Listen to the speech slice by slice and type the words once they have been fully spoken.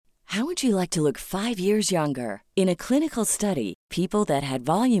How would you like to look 5 years younger? In a clinical study, people that had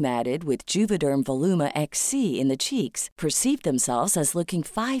volume added with Juvederm Voluma XC in the cheeks perceived themselves as looking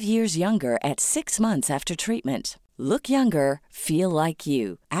 5 years younger at 6 months after treatment. Look younger, feel like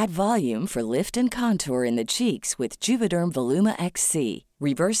you. Add volume for lift and contour in the cheeks with Juvederm Voluma XC.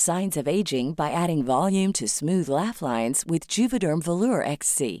 Reverse signs of aging by adding volume to smooth laugh lines with Juvederm Volure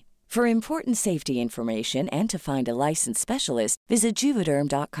XC. For important safety information and to find a licensed specialist, visit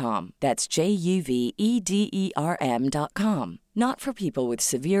Juvederm.com. That's JUVEDERM.com. Not for people with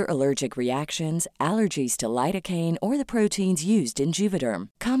severe allergic reactions, allergies to lidocaine, or the proteins used in Juvederm.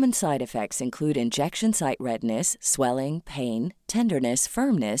 Common side effects include injection site redness, swelling, pain, tenderness,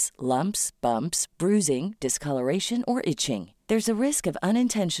 firmness, lumps, bumps, bruising, discoloration, or itching. There's a risk of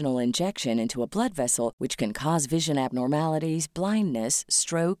unintentional injection into a blood vessel, which can cause vision abnormalities, blindness,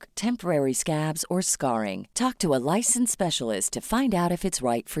 stroke, temporary scabs, or scarring. Talk to a licensed specialist to find out if it's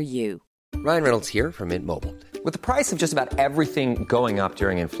right for you. Ryan Reynolds here from Mint Mobile. With the price of just about everything going up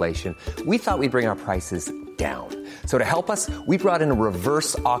during inflation, we thought we'd bring our prices down. So to help us, we brought in a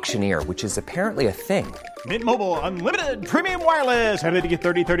reverse auctioneer, which is apparently a thing. Mint Mobile Unlimited Premium Wireless. How to get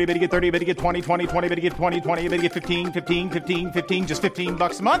 30, 30, bit to get 30, bit to get 20, 20, 20, bit to get 20, 20, bit to get 15, 15, 15, 15, just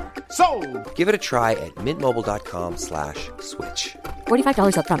 $15 a month? Sold! Give it a try at mintmobile.com/switch.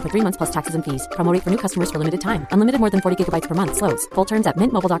 $45 up front for 3 months plus taxes and fees. Promo rate for new customers for limited time. Unlimited more than 40 gigabytes per month. Slows full terms at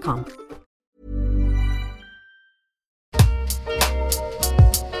mintmobile.com.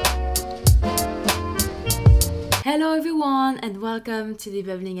 Hello everyone and welcome to The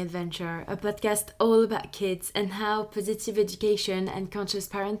Bubbling Adventure, a podcast all about kids and how positive education and conscious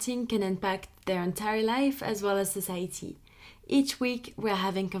parenting can impact their entire life as well as society. Each week we're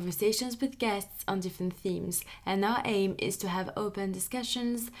having conversations with guests on different themes, and our aim is to have open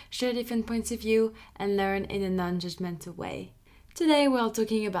discussions, share different points of view and learn in a non-judgmental way. Today we're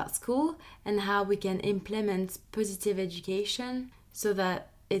talking about school and how we can implement positive education so that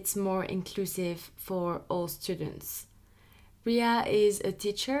it's more inclusive for all students. Rhea is a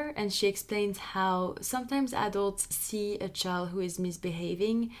teacher and she explains how sometimes adults see a child who is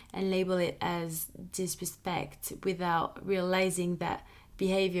misbehaving and label it as disrespect without realizing that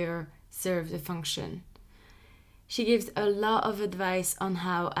behavior serves a function. She gives a lot of advice on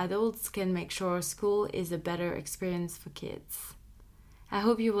how adults can make sure school is a better experience for kids. I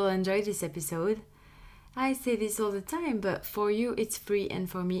hope you will enjoy this episode. I say this all the time, but for you it's free and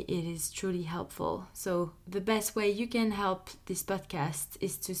for me it is truly helpful. So the best way you can help this podcast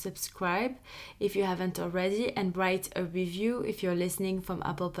is to subscribe if you haven't already and write a review if you're listening from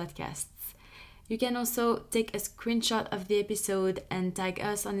Apple Podcasts. You can also take a screenshot of the episode and tag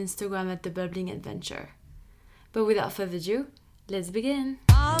us on Instagram at The Bubbling Adventure. But without further ado, let's begin.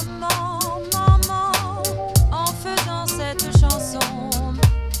 Maman, maman, en faisant cette chanson.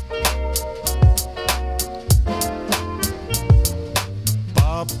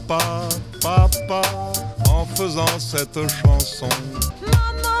 Papa, papa, en faisant cette chanson.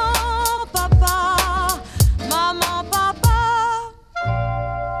 Maman, papa, maman, papa.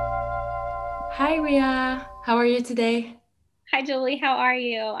 Hi Rhea, how are you today? Hi, Julie. How are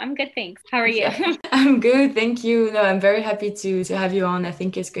you? I'm good, thanks. How are you? I'm good, thank you. No, I'm very happy to have you on. I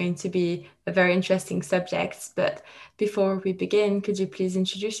think it's going to be a very interesting subject. But before we begin, could you please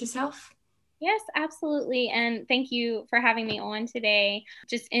introduce yourself? Yes, absolutely. And thank you for having me on today.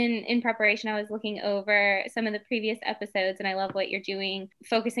 Just in preparation, I was looking over some of the previous episodes and I love what you're doing,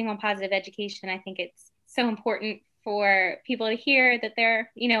 focusing on positive education. I think it's so important for people to hear that there,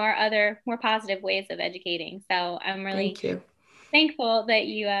 are other more positive ways of educating. So I'm really thankful that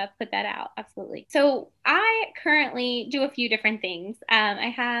you put that out. Absolutely. So I currently do a few different things. I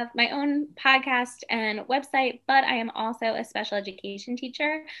have my own podcast and website, but I am also a special education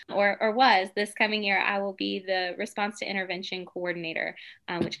teacher, or was. This coming year. I will be the response to intervention coordinator,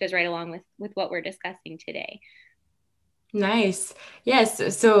 which goes right along with what we're discussing today. Nice. Yes.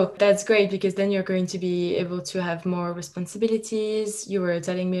 So that's great because then you're going to be able to have more responsibilities. You were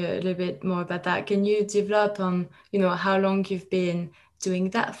telling me a little bit more about that. Can you develop on, how long you've been doing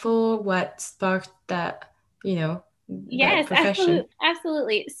that for? What sparked that, Yes, profession?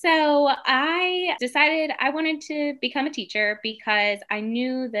 absolutely. So I decided I wanted to become a teacher because I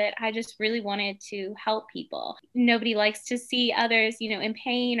knew that I just really wanted to help people. Nobody likes to see others, in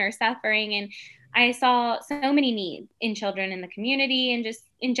pain or suffering. And I saw so many needs in children in the community and just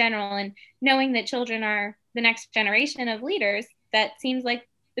in general. And knowing that children are the next generation of leaders, that seems like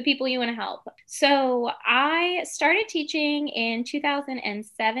the people you want to help. So I started teaching in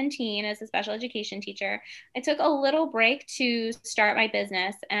 2017 as a special education teacher. I took a little break to start my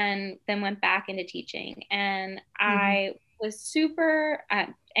business and then went back into teaching. And I was super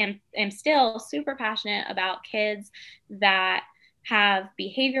am still super passionate about kids that have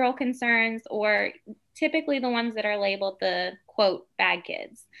behavioral concerns, or typically the ones that are labeled the quote bad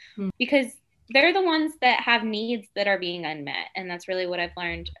kids, because they're the ones that have needs that are being unmet. And that's really what I've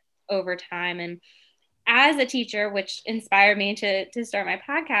learned over time. And as a teacher, which inspired me to start my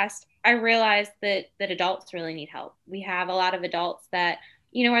podcast, I realized that adults really need help. We have a lot of adults that,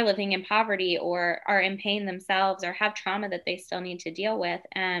 are living in poverty or are in pain themselves or have trauma that they still need to deal with.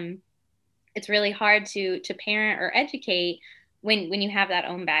 And it's really hard to parent or educate when you have that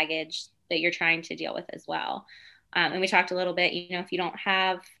own baggage that you're trying to deal with as well. And we talked a little bit, if you don't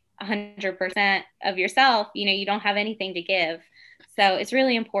have 100% of yourself, you don't have anything to give. So it's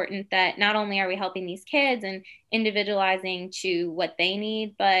really important that not only are we helping these kids and individualizing to what they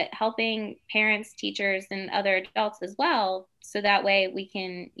need, but helping parents, teachers, and other adults as well. So that way we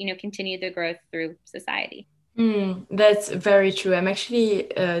can, continue the growth through society. That's very true. I'm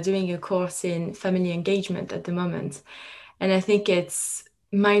actually doing a course in family engagement at the moment. And I think it's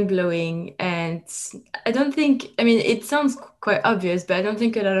mind-blowing. And it sounds quite obvious, but I don't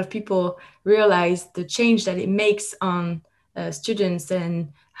think a lot of people realize the change that it makes on students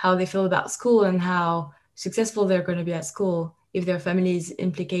and how they feel about school and how successful they're going to be at school if their family is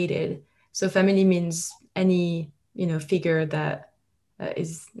implicated. So family means any, figure that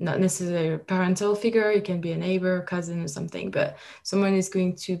is not necessarily a parental figure. It can be a neighbor, cousin, or something, but someone is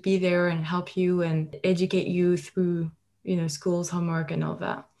going to be there and help you and educate you through, school's homework and all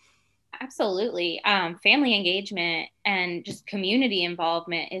that. Absolutely. Family engagement and just community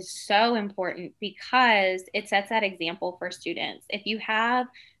involvement is so important because it sets that example for students. If you have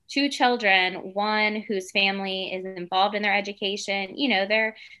two children, one whose family is involved in their education,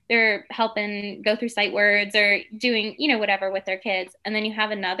 they're helping go through sight words or doing, whatever with their kids. And then you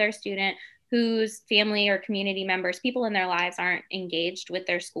have another student whose family or community members, people in their lives aren't engaged with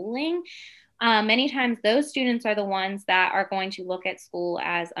their schooling. Many times those students are the ones that are going to look at school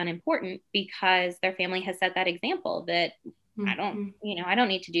as unimportant because their family has set that example that I don't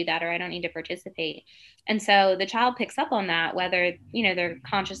need to do that, or I don't need to participate. And so the child picks up on that, whether, they're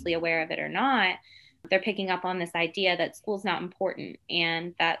consciously aware of it or not. They're picking up on this idea that school's not important,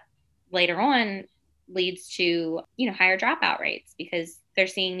 and that later on leads to, higher dropout rates because they're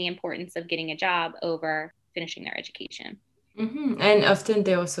seeing the importance of getting a job over finishing their education. And often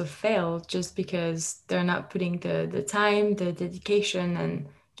they also fail just because they're not putting the time, the dedication, and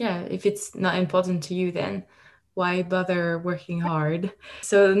if it's not important to you, then why bother working hard?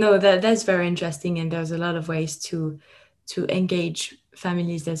 So no, that's very interesting, and there's a lot of ways to engage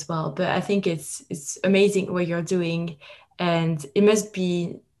families as well. But I think it's amazing what you're doing, and it must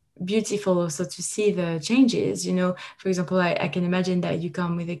be beautiful also to see the changes. For example, I can imagine that you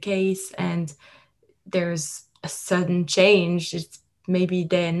come with a case and there's a sudden change. It's maybe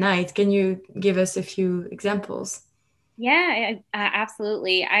day and night. Can you give us a few examples? Yeah,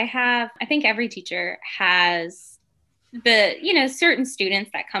 absolutely. I think every teacher has the, certain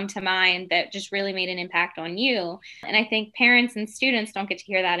students that come to mind that just really made an impact on you. And I think parents and students don't get to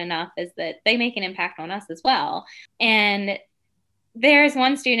hear that enough, is that they make an impact on us as well. And there's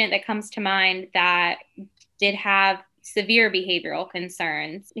one student that comes to mind that did have severe behavioral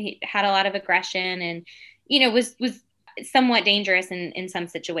concerns. He had a lot of aggression and, was somewhat dangerous in some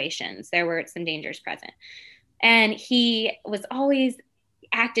situations. There were some dangers present. And he was always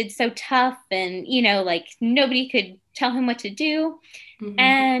acted so tough and, like nobody could tell him what to do.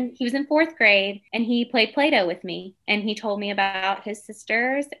 And he was in 4th grade and he played Play-Doh with me. And he told me about his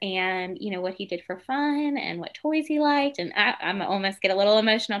sisters and, what he did for fun and what toys he liked. And I'm almost get a little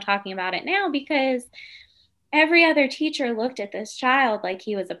emotional talking about it now because every other teacher looked at this child like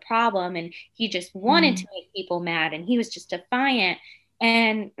he was a problem and he just wanted to make people mad and he was just defiant.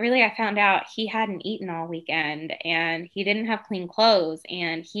 And really, I found out he hadn't eaten all weekend and he didn't have clean clothes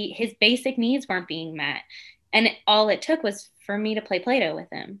and his basic needs weren't being met. And all it took was for me to play Play-Doh with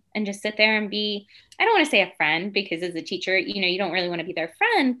him and just sit there and be, I don't want to say a friend because as a teacher, you don't really want to be their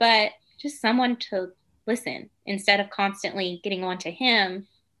friend, but just someone to listen instead of constantly getting on to him,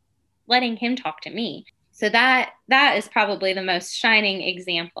 letting him talk to me. So that is probably the most shining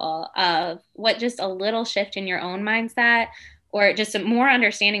example of what just a little shift in your own mindset or just a more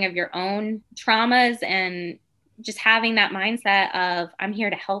understanding of your own traumas and just having that mindset of I'm here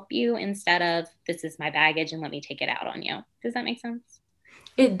to help you instead of this is my baggage and let me take it out on you. Does that make sense?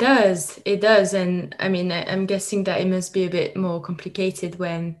 It does. It does. And I'm guessing that it must be a bit more complicated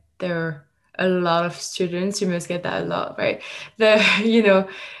when there are a lot of students. You must get that a lot, right?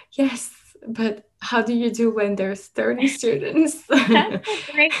 Yes, but how do you do when there's 30 students? That's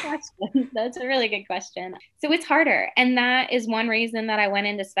a great question. That's a really good question. So it's harder. And that is one reason that I went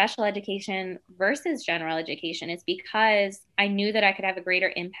into special education versus general education, is because I knew that I could have a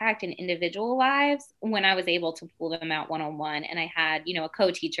greater impact in individual lives when I was able to pull them out one-on-one. And I had, a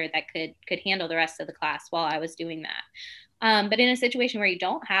co-teacher that could handle the rest of the class while I was doing that. But in a situation where you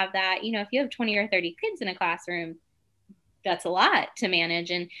don't have that, if you have 20 or 30 kids in a classroom, that's a lot to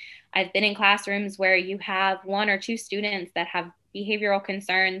manage. And I've been in classrooms where you have one or two students that have behavioral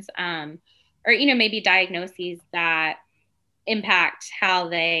concerns, or, maybe diagnoses that impact how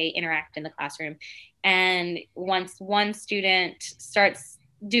they interact in the classroom. And once one student starts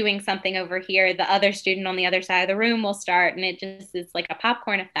doing something over here, the other student on the other side of the room will start, and it just is like a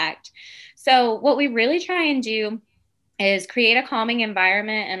popcorn effect. So what we really try and do is create a calming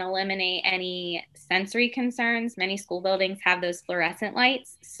environment and eliminate any sensory concerns. Many school buildings have those fluorescent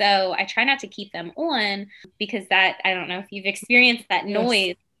lights, so I try not to keep them on, because that, I don't know if you've experienced that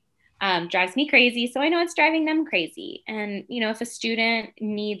noise, drives me crazy. So I know it's driving them crazy. And, if a student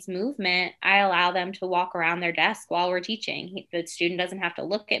needs movement, I allow them to walk around their desk while we're teaching. The student doesn't have to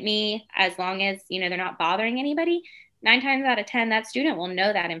look at me, as long as, they're not bothering anybody. 9 times out of 10, that student will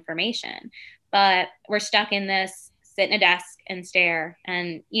know that information. But we're stuck in this sit in a desk and stare.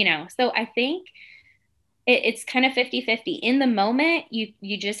 And, so I think it's kind of 50-50. In the moment,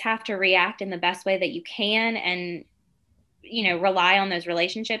 you just have to react in the best way that you can, and, rely on those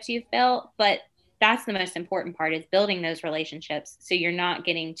relationships you've built. But that's the most important part, is building those relationships, so you're not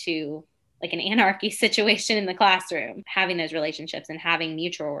getting to like an anarchy situation in the classroom. Having those relationships and having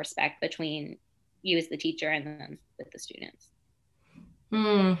mutual respect between you as the teacher and then with the students.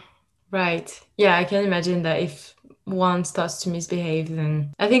 Right. Yeah, I can imagine that if one starts to misbehave,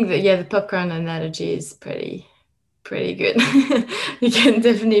 then I think that, the popcorn analogy is pretty good. You can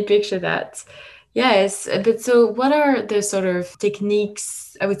definitely picture that. Yes, but so what are the sort of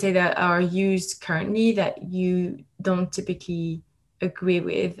techniques, I would say, that are used currently that you don't typically agree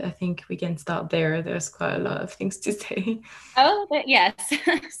with? I think we can start there. There's quite a lot of things to say. Oh, yes.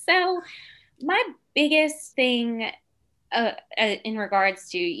 So my biggest thing in regards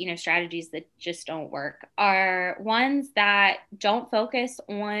to, strategies that just don't work are ones that don't focus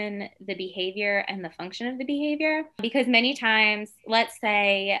on the behavior and the function of the behavior. Because many times, let's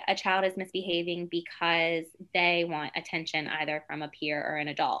say a child is misbehaving because they want attention either from a peer or an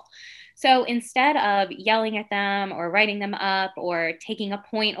adult. So instead of yelling at them or writing them up or taking a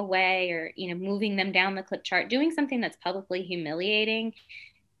point away, or, moving them down the clip chart, doing something that's publicly humiliating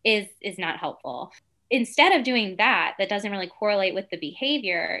is not helpful. Instead of doing that doesn't really correlate with the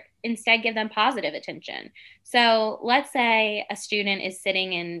behavior, instead give them positive attention. So let's say a student is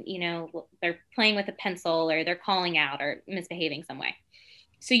sitting and, they're playing with a pencil, or they're calling out or misbehaving some way.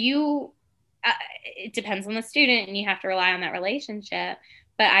 So it depends on the student, and you have to rely on that relationship.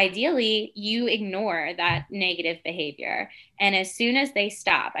 But ideally, you ignore that negative behavior. And as soon as they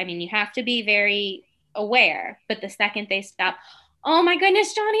stop, you have to be very aware, but the second they stop, oh my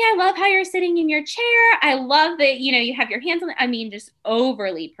goodness, Johnny, I love how you're sitting in your chair. I love that, you have your hands on it. Just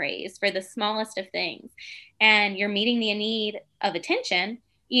overly praise for the smallest of things. And you're meeting the need of attention.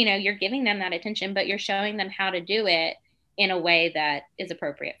 You're giving them that attention, but you're showing them how to do it in a way that is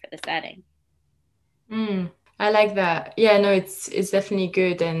appropriate for the setting. I like that. Yeah, no, it's definitely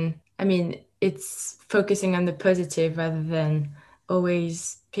good. And it's focusing on the positive rather than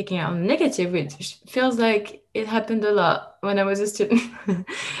always picking out on the negative, which feels like it happened a lot when I was a student,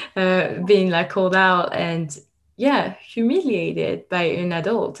 being like called out and humiliated by an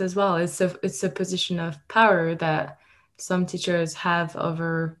adult as well. It's a position of power that some teachers have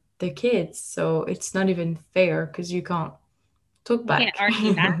over the kids. So it's not even fair, because you can't talk back. You can't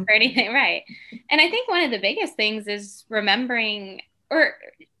argue back or anything, right? And I think one of the biggest things is remembering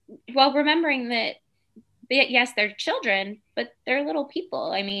that yes, they're children, but they're little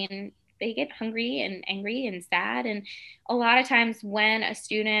people. They get hungry and angry and sad. And a lot of times when a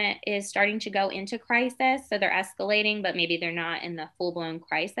student is starting to go into crisis, so they're escalating, but maybe they're not in the full-blown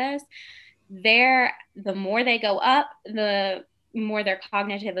crisis, the more they go up, the more their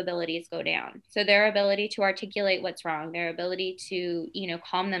cognitive abilities go down. So their ability to articulate what's wrong, their ability to,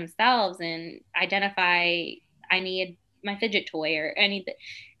 calm themselves and identify, I need my fidget toy or anything,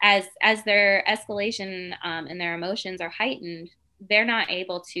 as their escalation and their emotions are heightened, they're not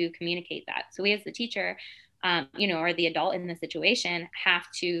able to communicate that. So we as the teacher, or the adult in the situation,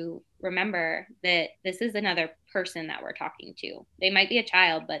 have to remember that this is another person that we're talking to. They might be a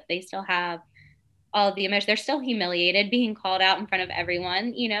child, but they still have all of the emotions. They're still humiliated, being called out in front of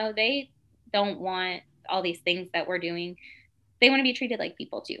everyone. They don't want all these things that we're doing. They want to be treated like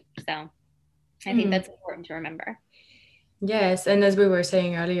people too. So I think that's important to remember. Yes, and as we were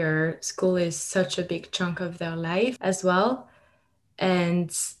saying earlier, school is such a big chunk of their life as well.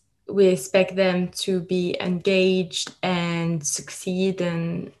 And we expect them to be engaged and succeed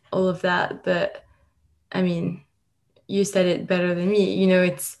and all of that. But I mean, you said it better than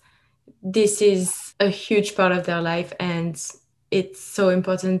me. This is a huge part of their life, and it's so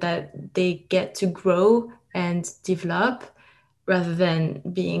important that they get to grow and develop rather than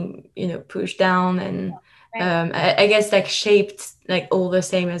being, pushed down and I guess like shaped like all the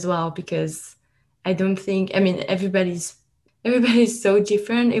same as well, because I don't think, I mean, everybody's so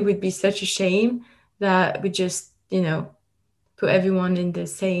different. It would be such a shame that we just, put everyone in the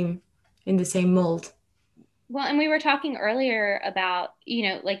same mold. Well, and we were talking earlier about,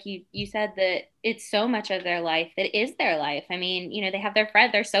 like you said that it's so much of their life that is their life. I mean, they have their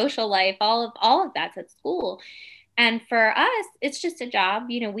friend, their social life, all of that's at school. And for us, it's just a job.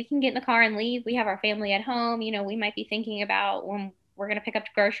 We can get in the car and leave. We have our family at home. We might be thinking about when we're going to pick up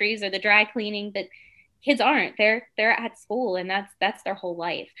groceries or the dry cleaning, but kids aren't. They're at school, and that's their whole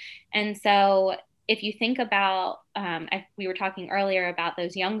life. And so if you think about, we were talking earlier about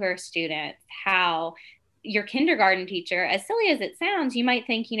those younger students, how your kindergarten teacher, as silly as it sounds, you might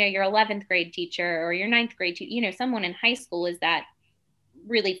think, your 11th grade teacher or your 9th grade teacher, someone in high school is that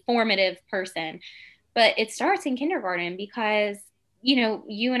really formative person. But it starts in kindergarten because,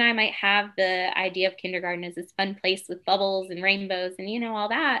 you and I might have the idea of kindergarten as this fun place with bubbles and rainbows and, all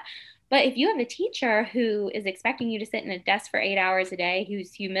that. But if you have a teacher who is expecting you to sit in a desk for 8 hours a day,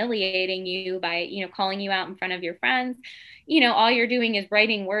 who's humiliating you by, calling you out in front of your friends, all you're doing is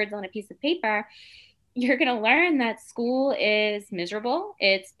writing words on a piece of paper, you're going to learn that school is miserable.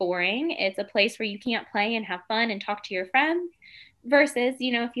 It's boring. It's a place where you can't play and have fun and talk to your friends. Versus,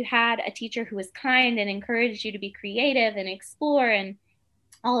 if you had a teacher who was kind and encouraged you to be creative and explore and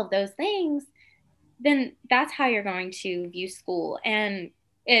all of those things, then that's how you're going to view school. And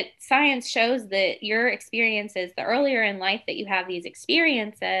science shows that your experiences, the earlier in life that you have these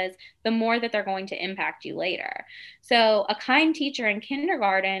experiences, the more that they're going to impact you later. So a kind teacher in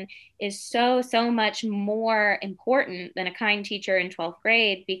kindergarten is so much more important than a kind teacher in 12th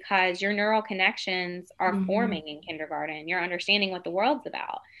grade, because your neural connections are forming in kindergarten. You're understanding what the world's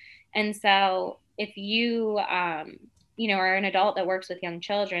about. And so if you are an adult that works with young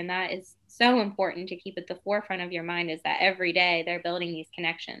children, that is so important to keep at the forefront of your mind, is that every day they're building these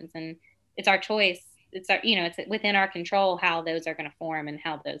connections, and it's our choice. It's it's within our control how those are going to form and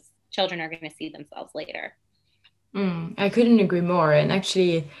how those children are going to see themselves later. I couldn't agree more. And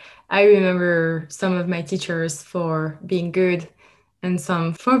actually, I remember some of my teachers for being good and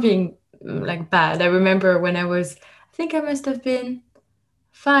some for being like bad. I remember when I think I must have been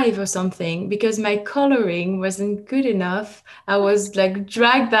 5 or something, because my coloring wasn't good enough. I was like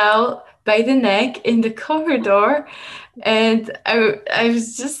dragged out by the neck in the corridor, and I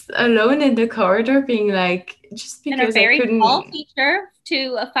was just alone in the corridor being like, just because and a very I couldn't. Small teacher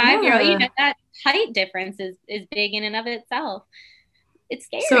to a 5-year-old, Yeah. that height difference is big in and of itself. It's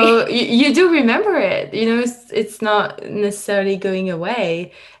scary. So you do remember it, it's not necessarily going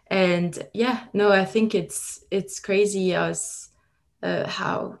away. And yeah, no, I think it's crazy as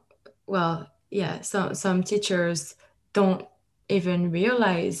how, well, yeah, some teachers don't even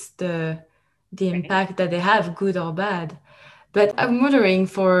realize the impact that they have, good or bad. But I'm wondering,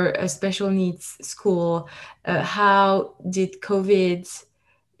 for a special needs school, how did COVID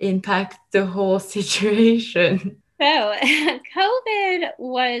impact the whole situation? So COVID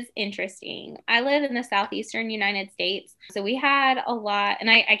was interesting. I live in the southeastern United States. So we had a lot, and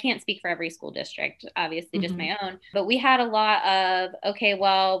I can't speak for every school district, obviously just my own, but we had a lot of, okay,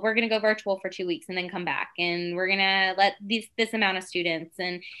 well, we're going to go virtual for 2 weeks and then come back, and we're going to let this amount of students.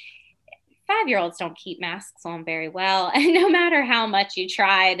 And 5-year-olds don't keep masks on very well. And no matter how much you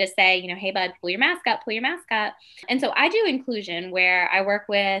try to say, hey, bud, pull your mask up. And so I do inclusion, where I work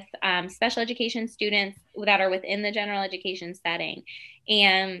with special education students that are within the general education setting.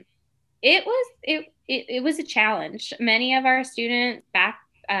 And it was a challenge. Many of our students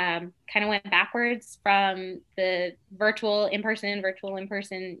kind of went backwards from the virtual in person,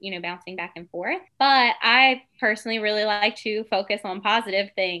 bouncing back and forth. But I personally really like to focus on positive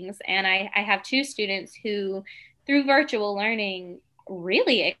things. And I have 2 students who, through virtual learning,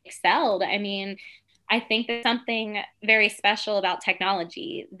 really excelled. I mean, I think there's something very special about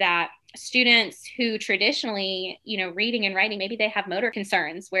technology, that students who traditionally, reading and writing, maybe they have motor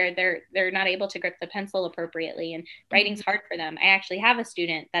concerns where they're not able to grip the pencil appropriately, and writing's hard for them. I actually have a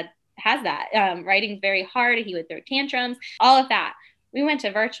student that has that. Writing's very hard. He would throw tantrums, all of that. we went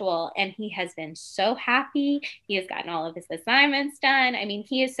to virtual and he has been so happy. He has gotten all of his assignments done. I mean,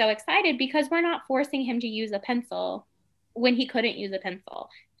 he is so excited because we're not forcing him to use a pencil when he couldn't use a pencil.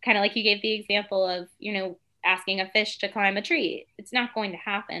 Kind of like you gave the example of, asking a fish to climb a tree. It's not going to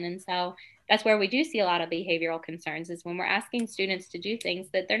happen. And so that's where we do see a lot of behavioral concerns, is when we're asking students to do things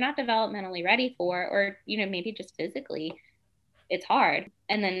that they're not developmentally ready for, or, maybe just physically it's hard.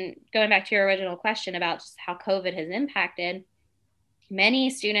 And then going back to your original question about just how COVID has impacted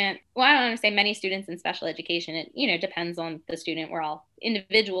many students, well, I don't want to say many students in special education. It, depends on the student. We're all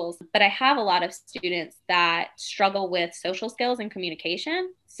individuals, but I have a lot of students that struggle with social skills and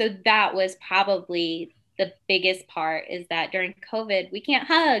communication. So that was probably the biggest part, is that during COVID, we can't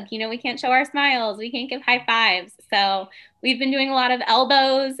hug, we can't show our smiles, we can't give high fives. So we've been doing a lot of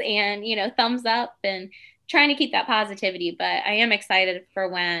elbows and, thumbs up and trying to keep that positivity. But I am excited for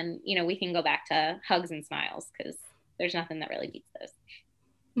when, we can go back to hugs and smiles, because there's nothing that really beats those.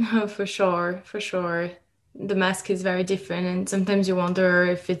 No, for sure, for sure. The mask is very different, and sometimes you wonder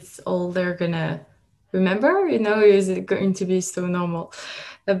if it's all they're gonna remember, is it going to be so normal?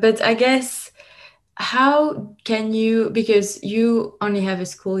 But I guess, how can you, because you only have a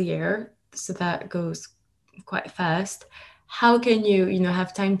school year, so that goes quite fast, how can you,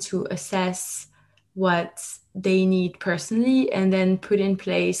 have time to assess what they need personally and then put in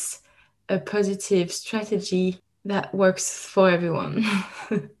place a positive strategy that works for everyone?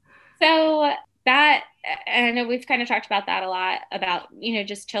 So that, I know we've kind of talked about that a lot, about,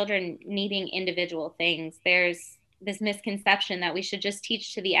 just children needing individual things. There's this misconception that we should just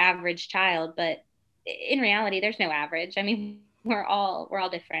teach to the average child, but in reality, there's no average. I mean, we're all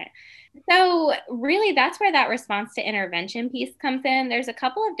different. So really, that's where that response to intervention piece comes in. There's a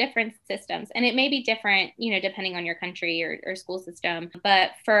couple of different systems, and it may be different, depending on your country or school system.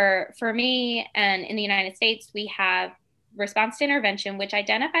 But for me, and in the United States, we have response to intervention, which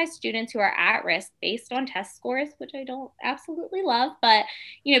identifies students who are at risk based on test scores, which I don't absolutely love, but,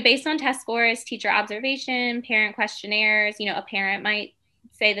 based on test scores, teacher observation, parent questionnaires. A parent might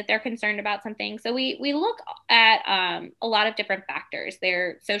say that they're concerned about something. So we look at a lot of different factors,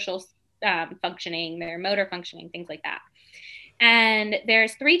 their social functioning, their motor functioning, things like that. And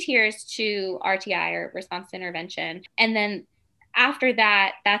there's 3 tiers to RTI, or response to intervention. And then after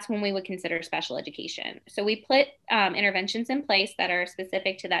that, that's when we would consider special education. So we put interventions in place that are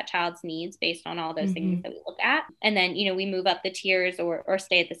specific to that child's needs based on all those things that we look at. And then, we move up the tiers or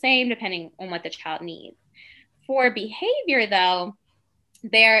stay at the same depending on what the child needs. For behavior, though,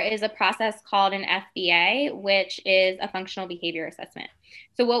 there is a process called an FBA, which is a functional behavior assessment.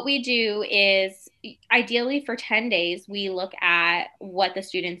 So what we do is, ideally for 10 days, we look at what the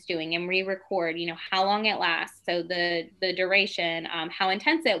student's doing and we record, how long it lasts. So the duration, how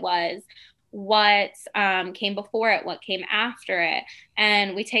intense it was, what came before it, what came after it.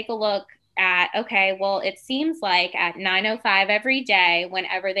 And we take a look at, okay, well, it seems like at 9:05 every day,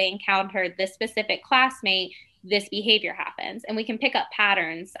 whenever they encountered this specific classmate, this behavior happens. And we can pick up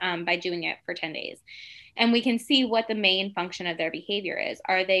patterns by doing it for 10 days. And we can see what the main function of their behavior is.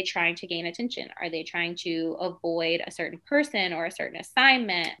 Are they trying to gain attention? Are they trying to avoid a certain person or a certain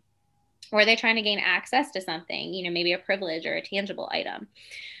assignment? Or are they trying to gain access to something, maybe a privilege or a tangible item?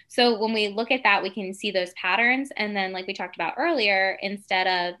 So when we look at that, we can see those patterns. And then, like we talked about earlier, instead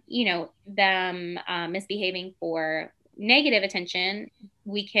of, them misbehaving for negative attention,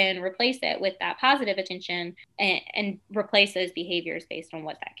 we can replace it with that positive attention and replace those behaviors based on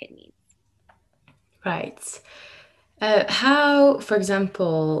what that kid needs. Right. How, for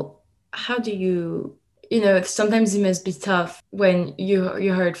example, how do you, sometimes it must be tough when you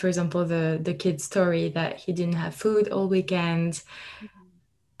heard, for example, the kid's story that he didn't have food all weekend.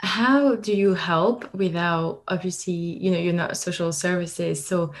 How do you help without, obviously, you're not social services,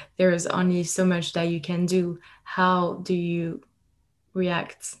 so there is only so much that you can do. How do you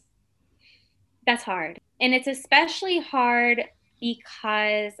react? That's hard. And it's especially hard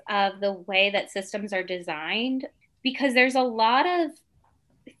because of the way that systems are designed, because there's a lot of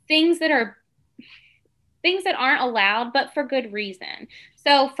things that aren't allowed, but for good reason.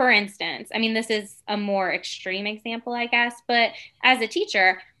 So for instance, I mean, this is a more extreme example, I guess, but as a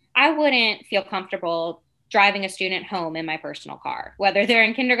teacher, I wouldn't feel comfortable driving a student home in my personal car, whether they're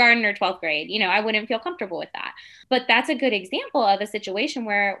in kindergarten or 12th grade. I wouldn't feel comfortable with that. But that's a good example of a situation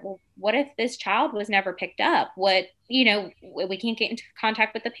where, well, what if this child was never picked up? We can't get into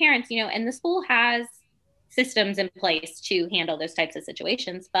contact with the parents, and the school has systems in place to handle those types of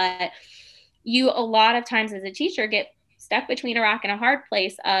situations. But you, a lot of times as a teacher, get stuck between a rock and a hard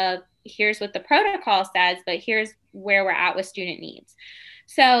place of, here's what the protocol says, but here's where we're at with student needs.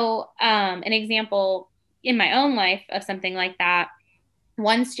 So an example in my own life of something like that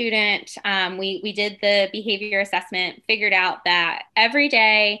one student, we did the behavior assessment, figured out that every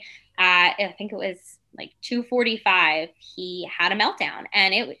day at, I think it was like 2:45, he had a meltdown,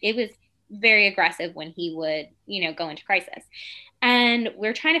 and it was very aggressive when he would, go into crisis. And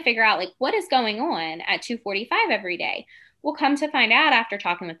we're trying to figure out, like, what is going on at 2:45 every day. We'll come to find out after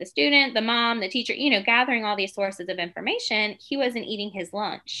talking with the student, the mom, the teacher, gathering all these sources of information, he wasn't eating his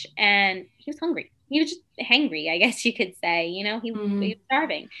lunch and he was hungry. He was just hangry, I guess you could say. He was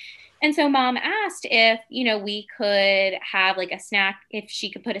starving. And so mom asked if, we could have like a snack, if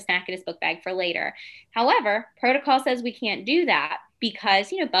she could put a snack in his book bag for later. However, protocol says we can't do that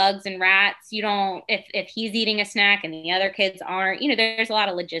because, bugs and rats, if he's eating a snack and the other kids aren't, there's a lot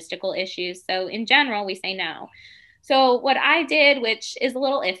of logistical issues. So in general, we say no. So what I did, which is a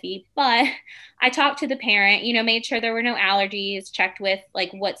little iffy, but I talked to the parent, made sure there were no allergies, checked with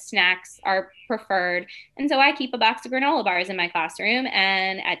like what snacks are preferred. And so I keep a box of granola bars in my classroom,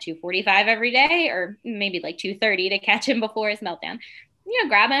 and at 2:45 every day, or maybe like 2:30 to catch him before his meltdown,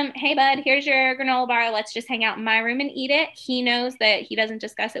 grab him. Hey, bud, here's your granola bar. Let's just hang out in my room and eat it. He knows that he doesn't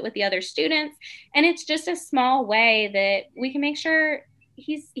discuss it with the other students. And it's just a small way that we can make sure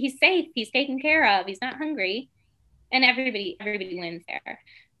he's safe, he's taken care of, he's not hungry, and everybody wins there.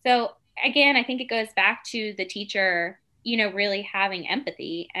 So again, I think it goes back to the teacher, really having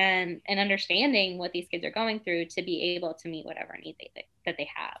empathy and understanding what these kids are going through to be able to meet whatever need that they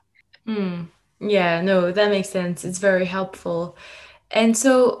have. Yeah, no, that makes sense. It's very helpful. And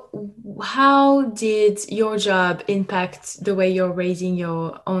so how did your job impact the way you're raising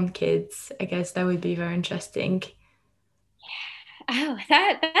your own kids? I guess that would be very interesting. Oh,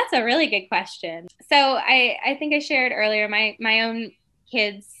 that's a really good question. So I think I shared earlier my own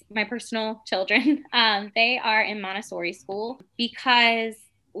kids, my personal children, they are in Montessori school because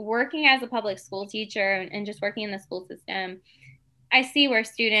working as a public school teacher and just working in the school system, I see where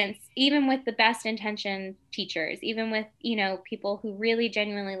students, even with the best intentioned teachers, even with, people who really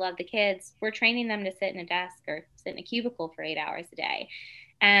genuinely love the kids, we're training them to sit in a desk or sit in a cubicle for 8 hours a day.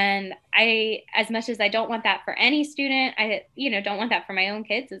 And I, as much as I don't want that for any student, I, don't want that for my own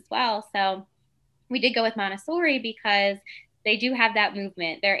kids as well. So we did go with Montessori because they do have that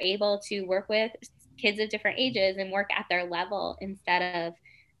movement. They're able to work with kids of different ages and work at their level instead of,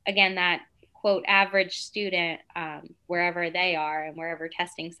 again, that quote average student wherever they are and wherever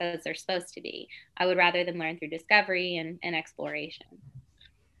testing says they're supposed to be. I would rather them learn through discovery and exploration.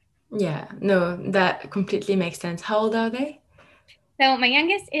 Yeah, no, that completely makes sense. How old are they? So my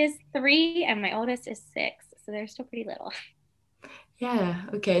youngest is 3 and my oldest is 6. So they're still pretty little. Yeah,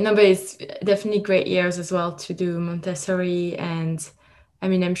 okay. No, but it's definitely great years as well to do Montessori. And I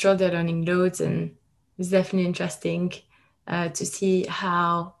mean, I'm sure they're learning loads, and it's definitely interesting to see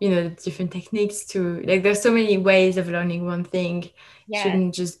how, the different techniques to, like, there's so many ways of learning one thing. Yes.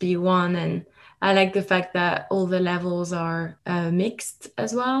 Shouldn't just be one. And I like the fact that all the levels are mixed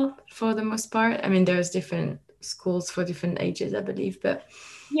as well for the most part. I mean, there's different schools for different ages, I believe, but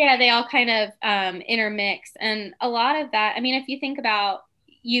yeah, they all kind of intermix. And a lot of that, I mean, if you think about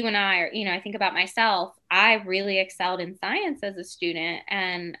you and I, or, I think about myself, I really excelled in science as a student,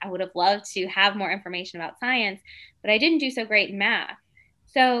 and I would have loved to have more information about science, but I didn't do so great in math.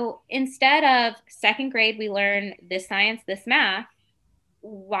 So instead of second grade, we learn this science, this math,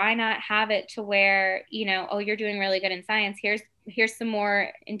 why not have it to where, oh, you're doing really good in science. Here's some more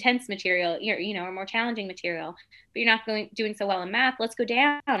intense material, or more challenging material, but you're not doing so well in math. Let's go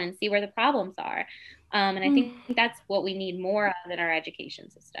down and see where the problems are. And I think that's what we need more of in our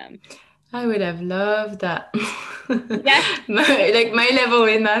education system. I would have loved that. Yes. my level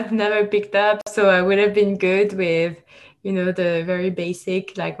in math never picked up, so I would have been good with, the very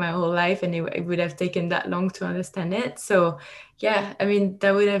basic, like my whole life, and it would have taken that long to understand it. So yeah, I mean,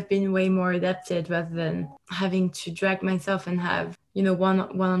 that would have been way more adapted rather than having to drag myself and have,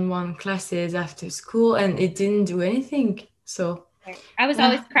 one-on-one classes after school, and it didn't do anything. So I was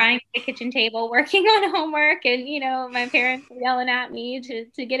always crying at the kitchen table working on homework, and my parents were yelling at me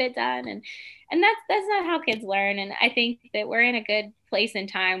to get it done, and that's not how kids learn. And I think that we're in a good place in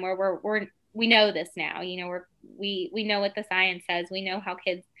time where we know this now. We know what the science says. We know how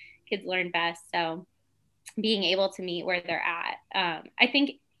kids learn best. So being able to meet where they're at, I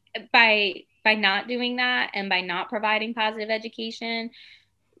think by not doing that and by not providing positive education,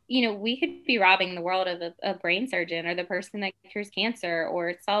 we could be robbing the world of a brain surgeon or the person that cures cancer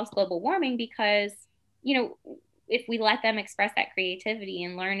or solves global warming because, if we let them express that creativity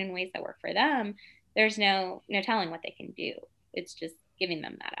and learn in ways that work for them, there's no telling what they can do. It's just giving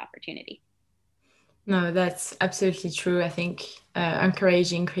them that opportunity. No, that's absolutely true. I think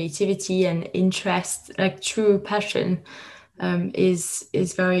encouraging creativity and interest, like true passion,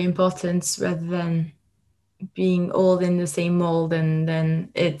 is very important, rather than being all in the same mold. And then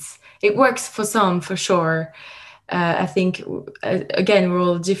it works for some, for sure. I think, again, we're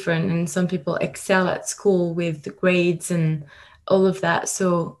all different, and some people excel at school with the grades and all of that.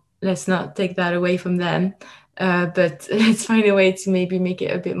 So let's not take that away from them. But let's find a way to maybe make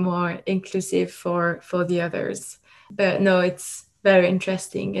it a bit more inclusive for the others. But no, it's very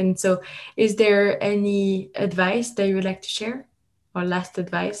interesting. And so, is there any advice that you would like to share, or last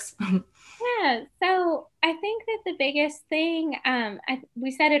advice? Yeah, so I think that the biggest thing,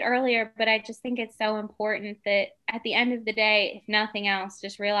 we said it earlier, but I just think it's so important that at the end of the day, if nothing else,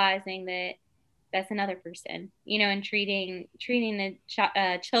 just realizing that that's another person, and treating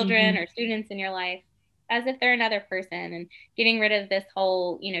the children or students in your life as if they're another person, and getting rid of this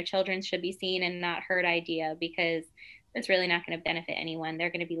whole, children should be seen and not heard idea, because that's really not going to benefit anyone.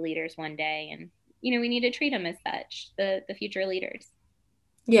 They're going to be leaders one day, and we need to treat them as such, the future leaders.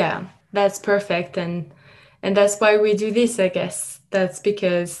 Yeah, that's perfect. And that's why we do this, I guess. That's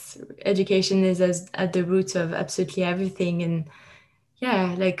because education is at the root of absolutely everything. And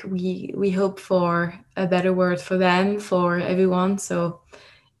yeah, like we hope for a better world for them, for everyone. So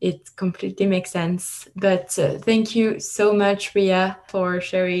it completely makes sense. But thank you so much, Rhea, for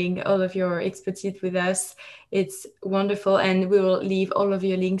sharing all of your expertise with us. It's wonderful. And we will leave all of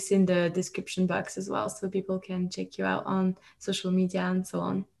your links in the description box as well, so people can check you out on social media and so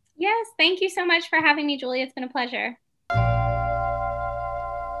on. Yes, thank you so much for having me, Julie. It's been a pleasure.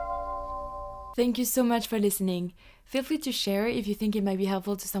 Thank you so much for listening. Feel free to share if you think it might be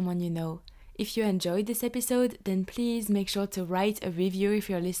helpful to someone you know. If you enjoyed this episode, then please make sure to write a review if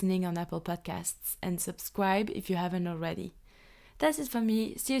you're listening on Apple Podcasts, and subscribe if you haven't already. That's it for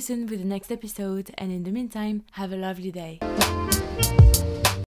me. See you soon with the next episode, and in the meantime, have a lovely day.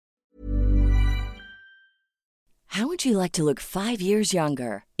 How would you like to look 5 years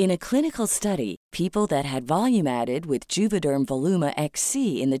younger? In a clinical study, people that had volume added with Juvederm Voluma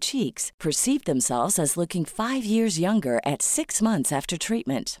XC in the cheeks perceived themselves as looking 5 years younger at 6 months after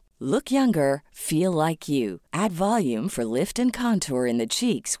treatment. Look younger, feel like you. Add volume for lift and contour in the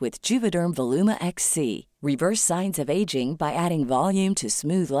cheeks with Juvederm Voluma XC. Reverse signs of aging by adding volume to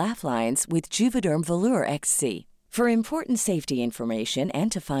smooth laugh lines with Juvederm Volure XC. For important safety information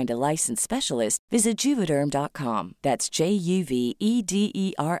and to find a licensed specialist, visit Juvederm.com. That's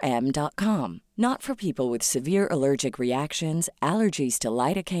JUVEDERM.com. Not for people with severe allergic reactions, allergies to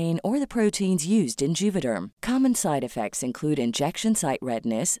lidocaine, or the proteins used in Juvederm. Common side effects include injection site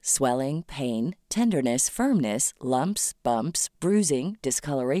redness, swelling, pain, tenderness, firmness, lumps, bumps, bruising,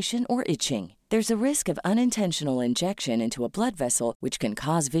 discoloration, or itching. There's a risk of unintentional injection into a blood vessel, which can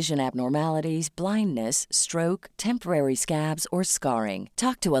cause vision abnormalities, blindness, stroke, temporary scabs, or scarring.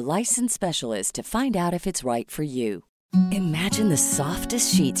 Talk to a licensed specialist to find out if it's right for you. Imagine the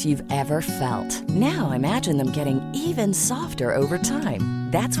softest sheets you've ever felt. Now imagine them getting even softer over time.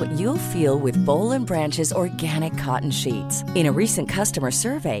 That's what you'll feel with Boll & Branch's organic cotton sheets. In a recent customer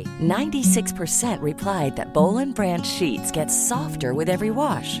survey, 96% replied that Boll & Branch sheets get softer with every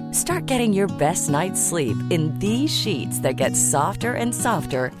wash. Start getting your best night's sleep in these sheets that get softer and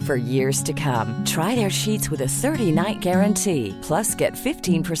softer for years to come. Try their sheets with a 30-night guarantee. Plus, get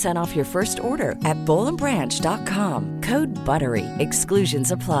 15% off your first order at bollandbranch.com. Code BUTTERY. Exclusions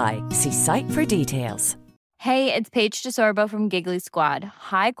apply. See site for details. Hey, it's Paige DeSorbo from Giggly Squad.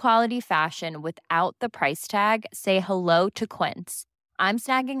 High quality fashion without the price tag. Say hello to Quince. I'm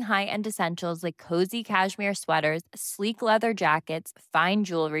snagging high-end essentials like cozy cashmere sweaters, sleek leather jackets, fine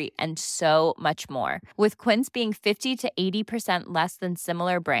jewelry, and so much more. With Quince being 50 to 80% less than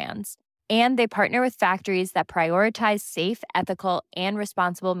similar brands. And they partner with factories that prioritize safe, ethical, and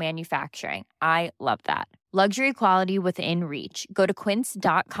responsible manufacturing. I love that. Luxury quality within reach. Go to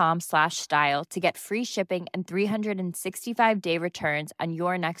quince.com/style to get free shipping and 365-day returns on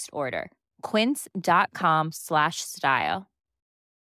your next order. Quince.com/style.